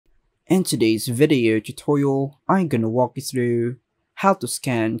In today's video tutorial, I'm gonna walk you through how to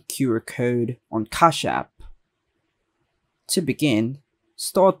scan QR code on Cash App. To begin,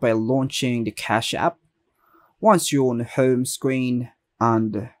 start by launching the Cash App. Once you're on the home screen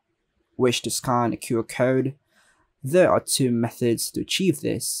and wish to scan a QR code, there are two methods to achieve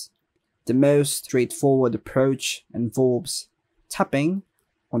this. The most straightforward approach involves tapping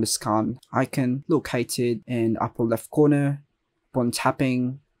on the scan icon located in the upper left corner. Upon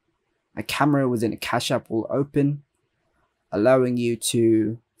tapping, a camera within the Cash App will open, allowing you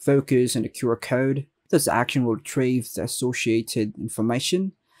to focus on the QR code. This action will retrieve the associated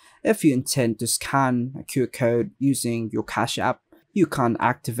information. If you intend to scan a QR code using your Cash App, you can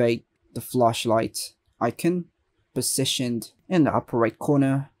activate the flashlight icon positioned in the upper right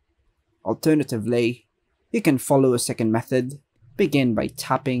corner. Alternatively, you can follow a second method. Begin by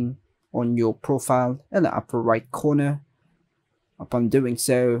tapping on your profile in the upper right corner. Upon doing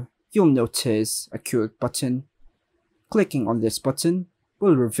so, you'll notice a QR button. Clicking on this button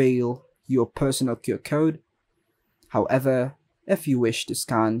will reveal your personal QR code. However, if you wish to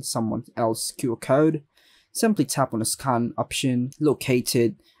scan someone else's QR code, simply tap on the scan option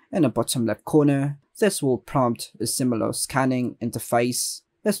located in the bottom left corner. This will prompt a similar scanning interface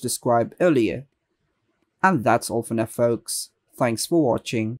as described earlier. And that's all for now, folks. Thanks for watching.